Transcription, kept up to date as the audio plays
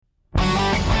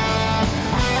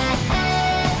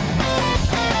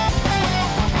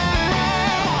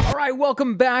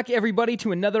welcome back, everybody,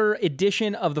 to another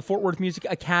edition of the Fort Worth Music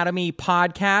Academy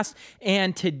podcast.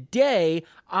 And today,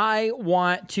 I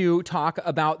want to talk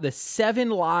about the 7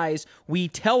 lies we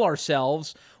tell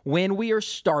ourselves when we are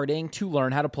starting to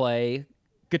learn how to play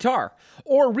guitar,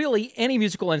 or really any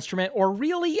musical instrument, or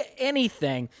really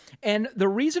anything. And the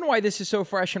reason why this is so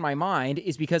fresh in my mind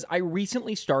is because I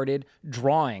recently started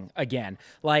drawing again,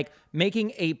 like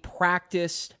making a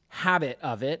practiced habit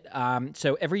of it.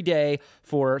 So every day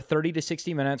for 30 to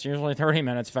 60 minutes, usually 30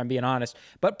 minutes if I'm being honest,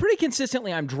 but pretty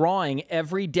consistently I'm drawing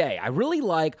every day. I really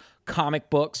like comic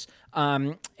books,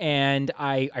 and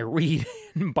I read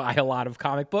and buy a lot of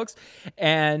comic books,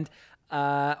 and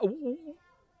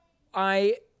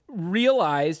I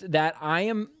realized that I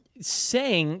am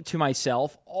saying to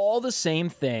myself all the same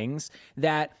things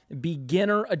that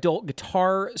beginner adult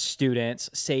guitar students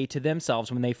say to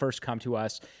themselves when they first come to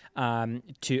us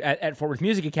at Fort Worth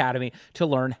Music Academy to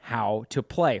learn how to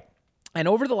play. And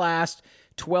over the last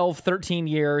 12, 13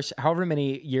 years, however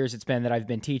many years it's been that I've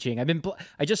been teaching,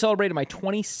 I just celebrated my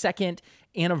 22nd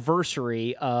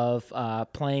anniversary of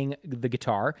playing the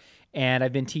guitar, and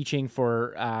I've been teaching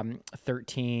for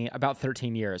about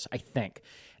 13 years, I think.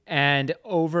 And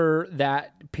over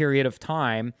that period of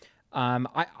time,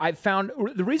 I found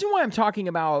the reason why I'm talking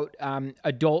about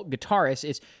adult guitarists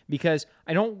is because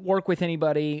I don't work with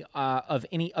anybody of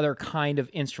any other kind of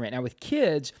instrument. Now, with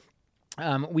kids,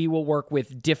 we will work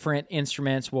with different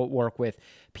instruments. We'll work with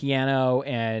piano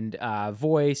and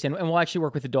voice, and we'll actually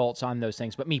work with adults on those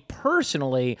things. But me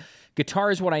personally, guitar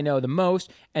is what I know the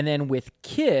most. And then with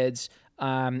kids,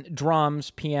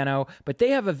 drums, piano, but they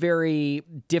have a very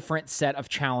different set of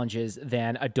challenges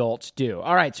than adults do.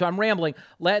 All right, so I'm rambling.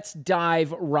 Let's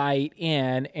dive right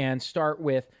in and start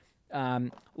with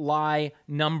lie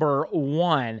number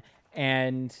 1.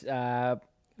 And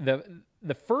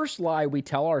the first lie we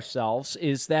tell ourselves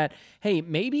is that, hey,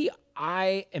 maybe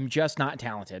I am just not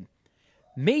talented.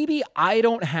 Maybe I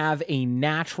don't have a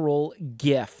natural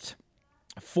gift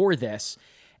for this.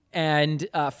 And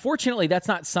fortunately, that's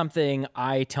not something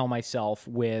I tell myself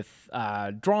with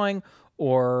drawing,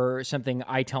 or something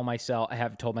I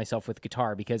have told myself with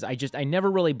guitar, because I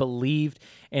never really believed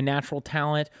in natural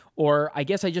talent, or I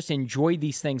guess I just enjoyed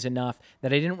these things enough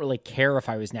that I didn't really care if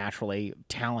I was naturally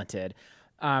talented.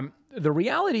 The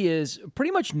reality is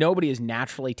pretty much nobody is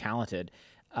naturally talented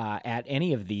at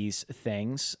any of these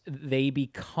things. They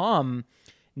become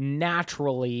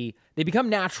naturals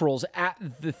at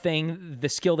the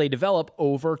skill they develop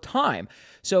over time.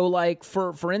 So like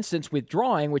for instance, with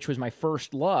drawing, which was my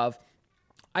first love,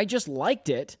 I just liked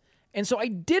it. And so I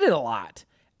did it a lot,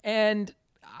 and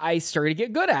I started to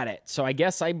get good at it. So I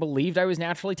guess I believed I was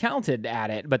naturally talented at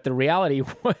it, but the reality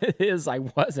is I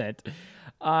wasn't.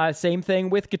 Same thing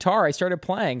with guitar. I started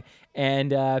playing,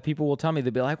 and people will tell me,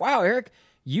 they'll be like, wow, Eric,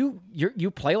 you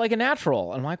play like a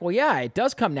natural. And I'm like, well, yeah, it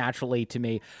does come naturally to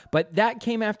me. But that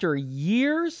came after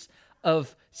years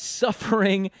of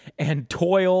suffering and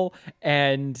toil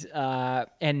and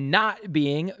not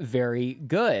being very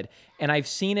good. And I've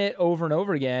seen it over and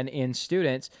over again in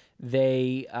students.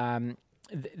 The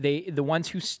ones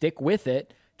who stick with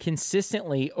it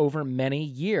consistently over many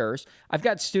years. I've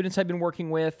got students I've been working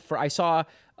with I saw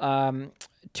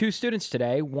 2 students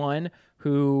today. One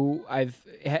who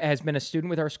has been a student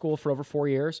with our school for over 4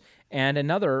 years, and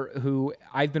another who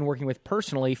I've been working with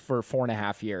personally for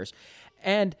 4.5 years.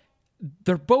 And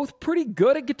they're both pretty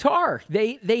good at guitar.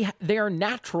 They are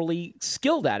naturally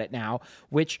skilled at it now,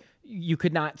 which you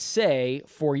could not say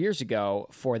 4 years ago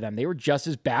for them. They were just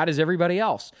as bad as everybody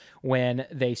else when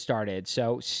they started.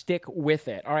 So stick with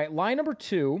it. All right, line number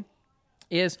 2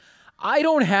 is, I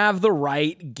don't have the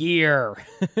right gear.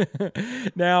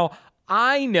 Now,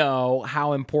 I know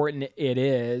how important it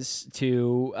is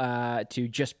to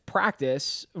just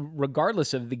practice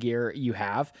regardless of the gear you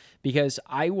have, because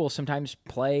I will sometimes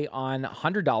play on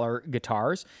 $100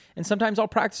 guitars, and sometimes I'll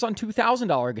practice on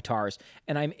 $2,000 guitars,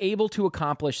 and I'm able to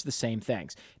accomplish the same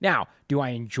things. Now, do I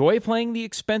enjoy playing the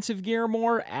expensive gear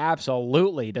more?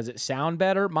 Absolutely. Does it sound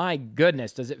better? My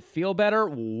goodness. Does it feel better?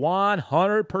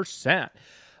 100%.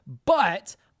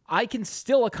 But I can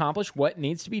still accomplish what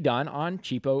needs to be done on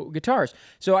cheapo guitars.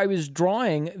 So I was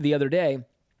drawing the other day,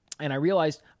 and I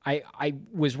realized I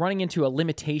was running into a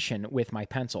limitation with my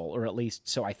pencil, or at least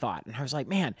so I thought. And I was like,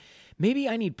 man, maybe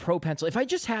I need pro pencil. If I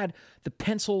just had the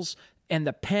pencils and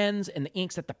the pens and the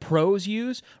inks that the pros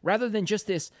use, rather than just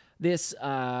this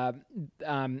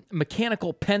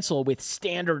mechanical pencil with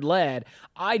standard lead,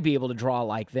 I'd be able to draw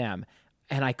like them.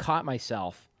 And I caught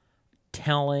myself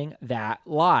telling that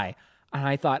lie. And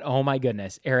I thought, oh my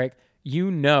goodness, Eric, you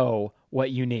know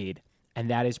what you need. and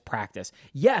that is practice.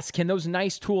 Yes, can those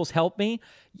nice tools help me?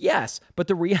 Yes, but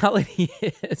the reality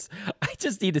is I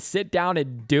just need to sit down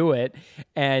and do it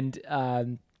and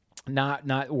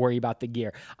not worry about the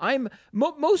gear.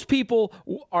 Most people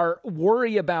are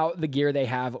worry about the gear they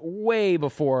have way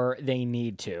before they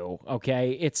need to,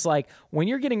 okay? It's like when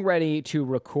you're getting ready to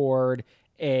record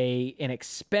an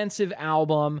expensive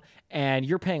album and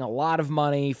you're paying a lot of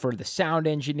money for the sound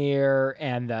engineer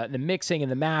and the mixing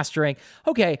and the mastering.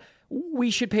 Okay, we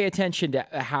should pay attention to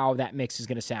how that mix is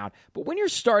going to sound. But when you're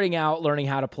starting out learning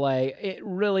how to play, it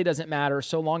really doesn't matter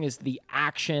so long as the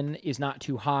action is not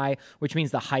too high, which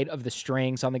means the height of the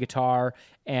strings on the guitar,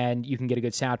 and you can get a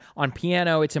good sound. On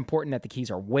piano, it's important that the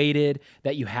keys are weighted,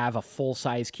 that you have a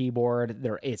full-size keyboard.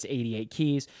 It's 88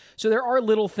 keys. So there are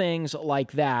little things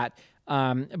like that.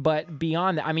 But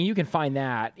beyond that, I mean, you can find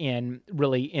that in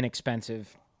really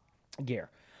inexpensive gear.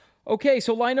 Okay,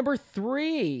 so line number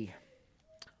 3.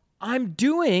 I'm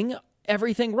doing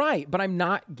everything right, but I'm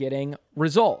not getting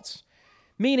results.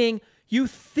 Meaning, you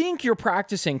think you're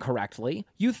practicing correctly,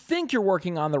 you think you're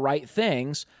working on the right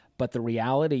things, but the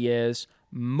reality is,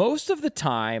 most of the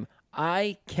time,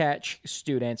 I catch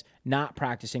students not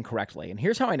practicing correctly. And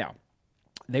here's how I know.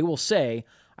 They will say,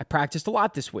 I practiced a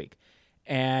lot this week.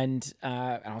 And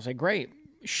I'll say, great,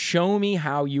 show me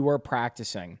how you are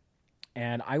practicing.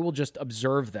 And I will just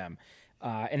observe them.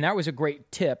 And that was a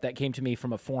great tip that came to me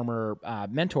from a former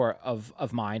mentor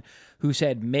of mine who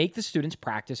said, make the students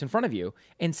practice in front of you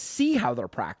and see how they're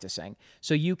practicing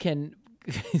so you can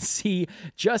see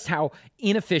just how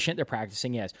inefficient their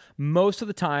practicing is. Most of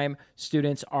the time,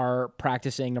 students are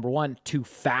practicing, number one, too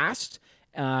fast,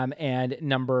 and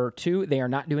number two, they are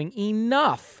not doing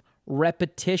enough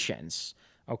repetitions,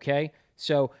 okay?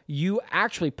 So you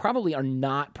actually probably are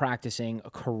not practicing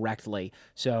correctly.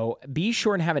 So be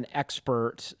sure and have an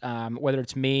expert, whether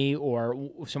it's me or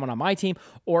someone on my team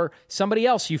or somebody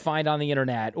else you find on the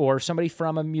internet or somebody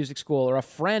from a music school or a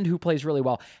friend who plays really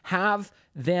well. Have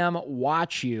them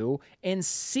watch you and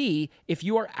see if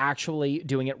you are actually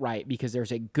doing it right, because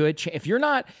there's a good chance. If you're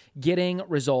not getting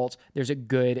results, there's a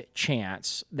good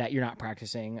chance that you're not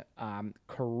practicing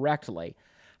correctly.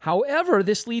 However,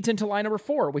 this leads into line number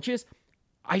 4, which is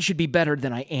I should be better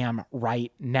than I am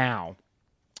right now.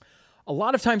 A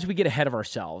lot of times we get ahead of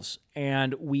ourselves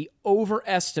and we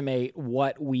overestimate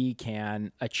what we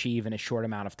can achieve in a short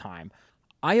amount of time.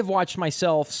 I have watched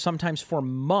myself sometimes for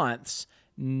months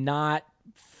not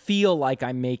feel like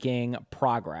I'm making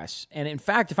progress. And in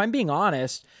fact, if I'm being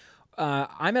honest,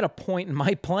 I'm at a point in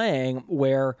my playing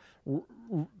where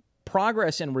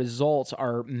progress and results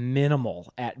are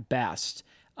minimal at best.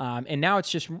 And now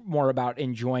it's just more about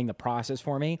enjoying the process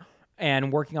for me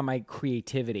and working on my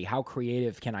creativity. How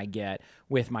creative can I get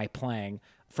with my playing?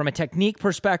 From a technique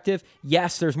perspective,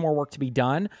 yes, there's more work to be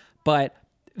done, but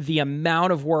the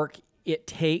amount of work it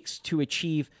takes to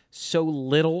achieve so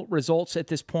little results at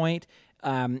this point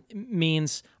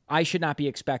means I should not be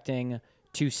expecting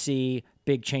to see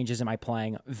big changes in my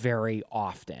playing very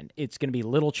often. It's going to be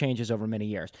little changes over many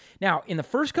years. Now, in the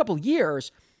first couple of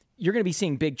years, you're going to be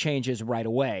seeing big changes right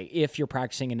away if you're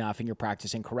practicing enough and you're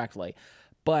practicing correctly.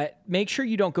 But make sure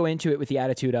you don't go into it with the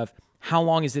attitude of, how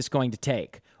long is this going to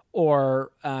take?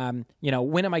 Or,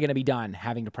 when am I going to be done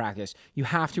having to practice? You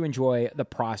have to enjoy the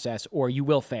process or you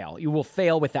will fail. You will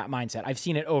fail with that mindset. I've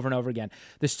seen it over and over again.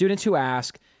 The students who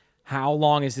ask, how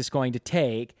long is this going to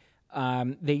take?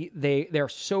 They're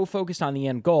so focused on the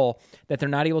end goal that they're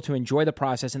not able to enjoy the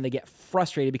process and they get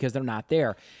frustrated because they're not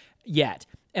there yet.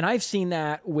 And I've seen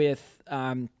that with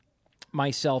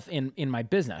myself in my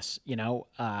business,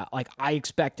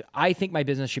 I think my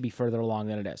business should be further along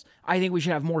than it is. I think we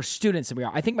should have more students than we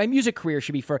are. I think my music career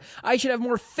should be I should have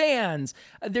more fans.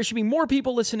 There should be more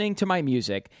people listening to my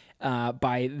music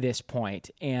by this point.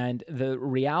 And the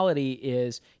reality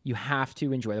is you have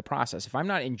to enjoy the process. If I'm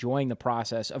not enjoying the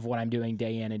process of what I'm doing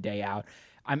day in and day out,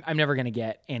 I'm never going to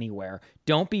get anywhere.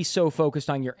 Don't be so focused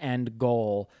on your end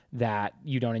goal that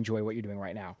you don't enjoy what you're doing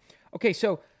right now. Okay,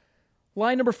 so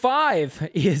line number 5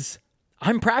 is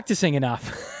I'm practicing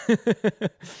enough.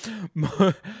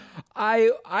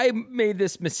 I made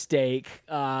this mistake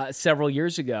several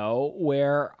years ago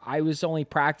where I was only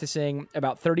practicing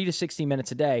about 30 to 60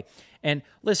 minutes a day. And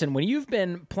listen, when you've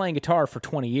been playing guitar for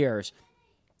 20 years,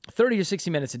 30 to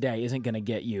 60 minutes a day isn't going to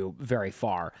get you very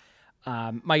far.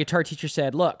 My guitar teacher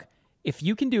said, look, if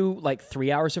you can do like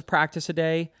 3 hours of practice a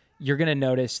day, you're going to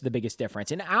notice the biggest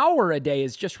difference. An hour a day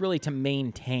is just really to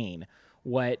maintain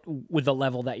with the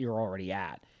level that you're already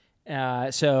at.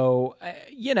 There's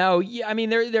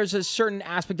a certain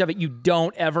aspect of it you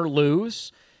don't ever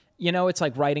lose. It's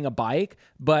like riding a bike,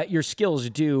 but your skills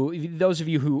do. Those of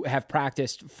you who have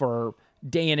practiced for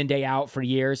day in and day out for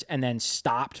years and then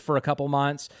stopped for a couple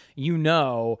months,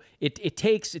 it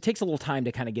takes a little time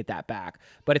to kind of get that back.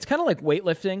 But it's kind of like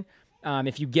weightlifting.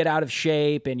 If you get out of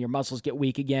shape and your muscles get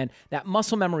weak again, that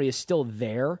muscle memory is still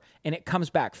there, and it comes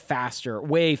back faster,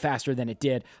 way faster than it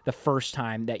did the first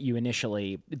time that you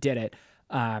initially did it.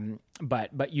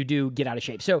 But you do get out of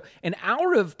shape. So an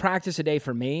hour of practice a day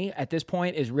for me at this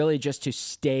point is really just to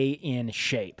stay in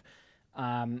shape.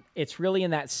 It's really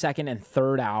in that second and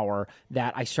third hour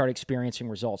that I start experiencing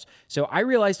results. So I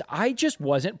realized I just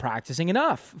wasn't practicing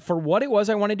enough for what it was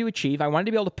I wanted to achieve. I wanted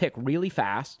to be able to pick really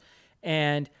fast,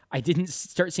 and I didn't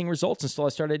start seeing results until I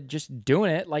started just doing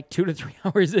it like 2 to 3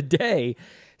 hours a day.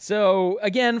 So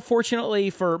again, fortunately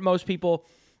for most people,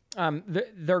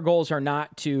 their goals are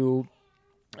not to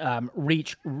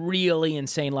reach really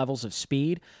insane levels of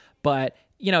speed. But,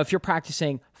 if you're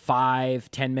practicing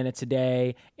 5-10 minutes a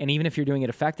day, and even if you're doing it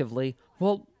effectively,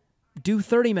 well, do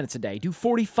 30 minutes a day, do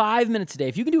 45 minutes a day.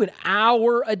 If you can do an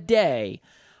hour a day,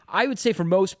 I would say for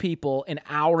most people, an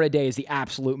hour a day is the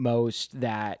absolute most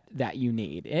that you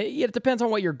need. It depends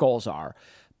on what your goals are.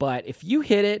 But if you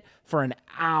hit it for an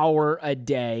hour a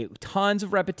day, tons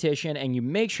of repetition, and you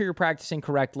make sure you're practicing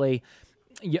correctly,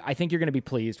 I think you're going to be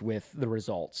pleased with the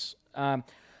results.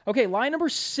 Okay, line number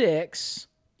 6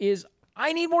 is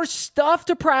I need more stuff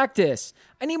to practice.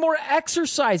 I need more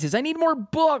exercises. I need more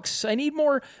books. I need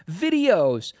more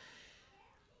videos.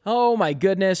 Oh my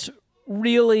goodness.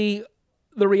 Really,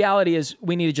 the reality is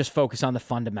we need to just focus on the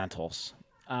fundamentals.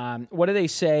 What do they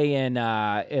say in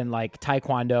like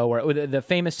Taekwondo, or the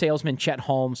famous salesman Chet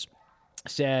Holmes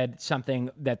said something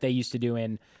that they used to do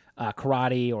in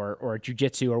karate or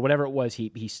jiu-jitsu or whatever it was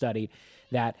he studied,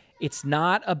 that it's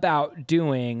not about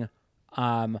doing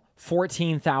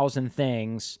 14,000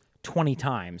 things 20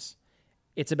 times.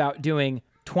 It's about doing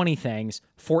 20 things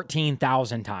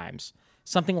 14,000 times.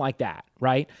 Something like that,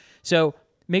 right? So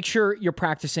make sure you're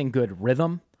practicing good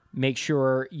rhythm. Make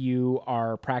sure you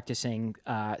are practicing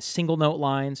single note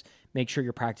lines. Make sure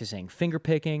you're practicing finger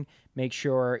picking. Make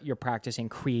sure you're practicing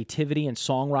creativity and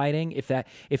songwriting.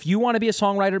 If you want to be a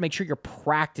songwriter, make sure you're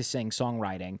practicing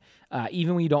songwriting,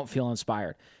 even when you don't feel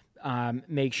inspired.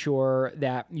 Make sure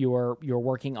that you're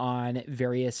working on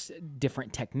various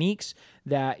different techniques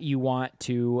that you want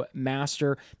to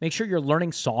master. Make sure you're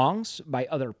learning songs by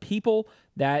other people.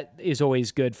 That is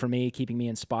always good for me, keeping me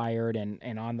inspired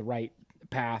and on the right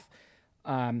path.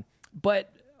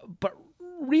 But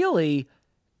really,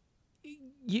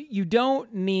 you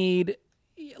don't need...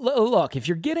 Look, if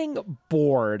you're getting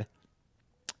bored,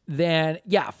 then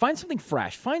find something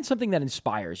fresh. Find something that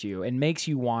inspires you and makes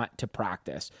you want to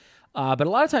practice. But a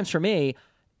lot of times for me,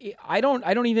 I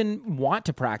don't even want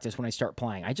to practice when I start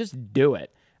playing. I just do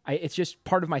it. It's just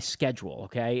part of my schedule,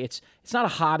 okay? It's not a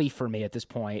hobby for me at this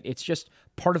point. It's just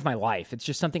part of my life. It's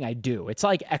just something I do. It's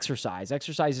like exercise.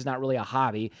 Exercise is not really a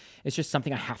hobby. It's just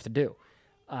something I have to do.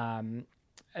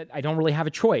 I don't really have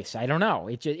a choice. I don't know.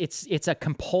 It's a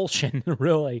compulsion,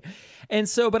 really. And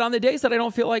so, but on the days that I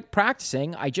don't feel like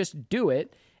practicing, I just do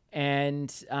it.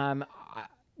 And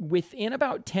within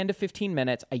about 10 to 15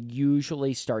 minutes, I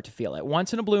usually start to feel it.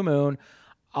 Once in a blue moon,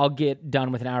 I'll get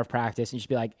done with an hour of practice and just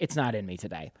be like, it's not in me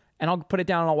today. And I'll put it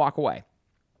down and I'll walk away.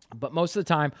 But most of the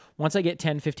time, once I get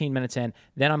 10, 15 minutes in,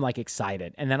 then I'm like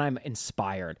excited and then I'm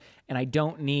inspired. And I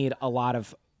don't need a lot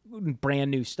of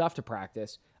brand new stuff to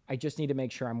practice. I just need to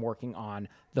make sure I'm working on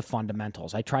the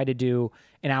fundamentals. I try to do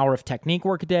an hour of technique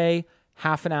work a day,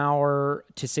 half an hour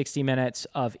to 60 minutes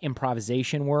of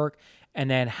improvisation work, and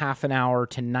then half an hour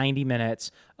to 90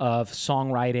 minutes of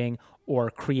songwriting or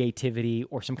creativity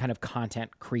or some kind of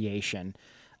content creation.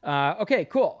 Okay,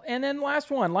 cool. And then last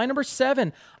one, line number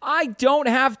 7. I don't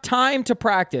have time to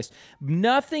practice.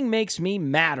 Nothing makes me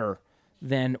madder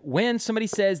than when somebody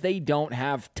says they don't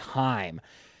have time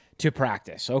to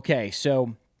practice. Okay,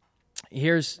 so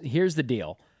here's the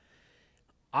deal.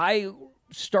 I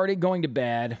started going to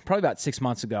bed probably about 6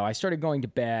 months ago. I started going to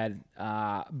bed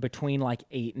between like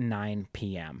 8 and 9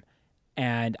 p.m.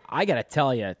 And I got to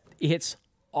tell you, it's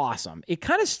awesome. It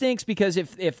kind of stinks because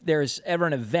if there's ever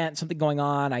an event, something going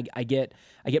on, I get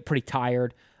pretty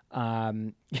tired,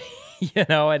 and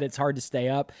it's hard to stay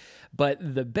up. But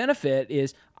the benefit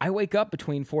is I wake up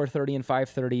between 4:30 and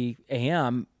 5:30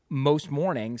 a.m. most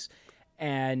mornings,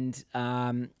 and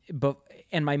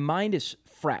my mind is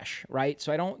fresh, right?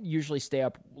 So I don't usually stay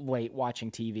up late watching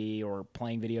TV or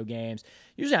playing video games.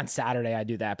 Usually on Saturday I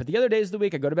do that, but the other days of the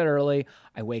week I go to bed early,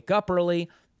 I wake up early,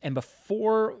 and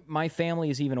before my family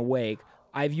is even awake,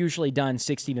 I've usually done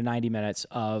 60 to 90 minutes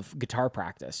of guitar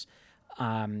practice.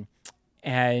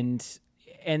 And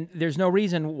there's no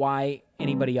reason why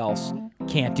anybody else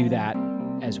can't do that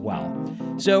as well.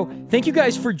 So thank you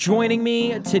guys for joining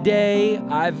me today.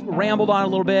 I've rambled on a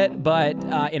little bit, but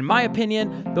in my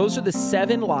opinion, those are the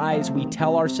 7 lies we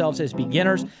tell ourselves as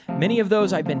beginners. Many of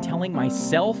those I've been telling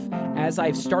myself as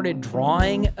I've started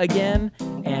drawing again,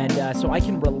 and so I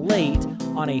can relate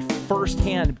on a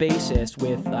first-hand basis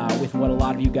with what a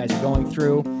lot of you guys are going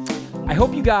through. I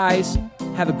hope you guys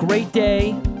have a great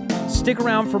day. Stick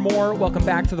around for more. Welcome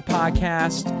back to the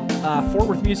podcast.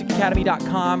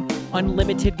 FortWorthMusicAcademy.com,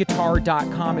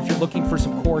 UnlimitedGuitar.com if you're looking for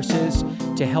some courses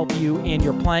to help you in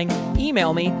your playing.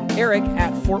 Email me, Eric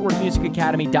at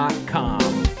FortWorthMusicAcademy.com.